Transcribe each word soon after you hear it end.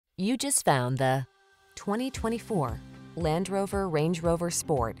You just found the 2024 Land Rover Range Rover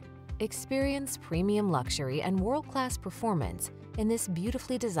Sport. Experience premium luxury and world-class performance in this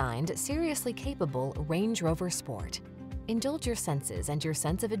beautifully designed, seriously capable Range Rover Sport. Indulge your senses and your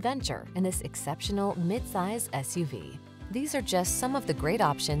sense of adventure in this exceptional mid-size SUV. These are just some of the great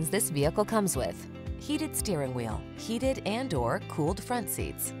options this vehicle comes with: heated steering wheel, heated and/or cooled front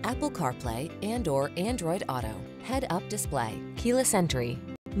seats, Apple CarPlay and/or Android Auto, head-up display, keyless entry,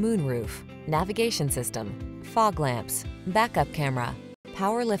 moonroof, navigation system, fog lamps, backup camera,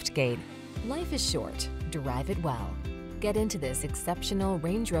 power liftgate. Life is short, drive it well. Get into this exceptional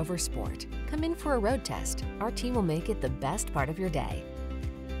Range Rover Sport. Come in for a road test. Our team will make it the best part of your day.